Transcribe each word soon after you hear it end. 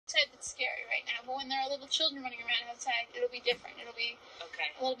outside that's scary right now. But when there are little children running around outside, it'll be different. It'll be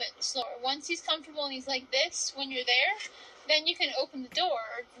a little bit slower. Once he's comfortable and he's like this, when you're there, then you can open the door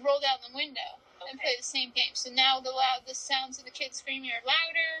or roll down the window and play the same game. So now the sounds of the kids screaming are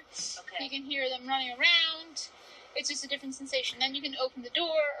louder. You can hear them running around. It's just a different sensation. Then you can open the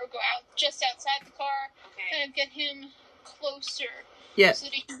door or go out just outside the car, kind of get him closer. Yeah. So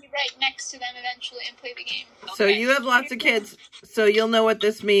that he can be right next to them eventually and play the game. So you have lots of kids, so you'll know what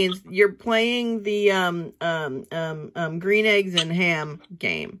this means. You're playing the green eggs and ham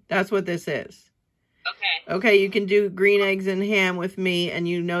game. That's what this is. Okay, you can do green eggs and ham with me, and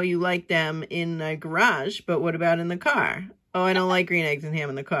you know you like them in the garage, but what about in the car? Oh, I don't like green eggs and ham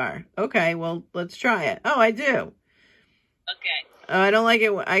in the car. Okay, well, let's try it. Oh, I do. I don't like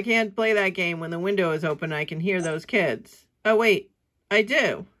it. I can't play that game when the window is open. I can hear those kids. Oh, wait. I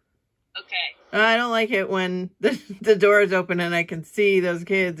do. I don't like it when the door is open and I can see those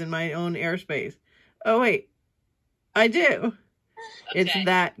kids in my own airspace. Oh, wait. I do. It's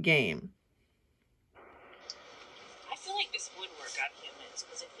that game. I feel like this would work on humans.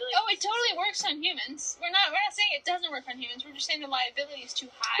 Because I feel like it totally works on humans. We're not saying it doesn't work on humans. We're just saying the liability is too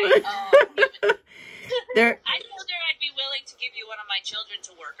high. I told her I'd be willing to give you one of my children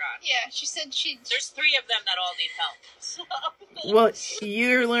to work on. Yeah, she said There's 3 of them that all need help. So. Well,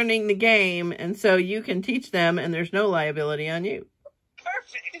 you're learning the game, and so you can teach them, and there's no liability on you.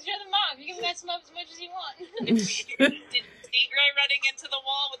 Perfect. Because you're the mom. You can mess them up as much as you want. Did Tigray running into the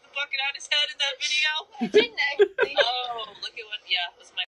wall with the bucket on his head in that video? I didn't actually. Oh, look at what, it was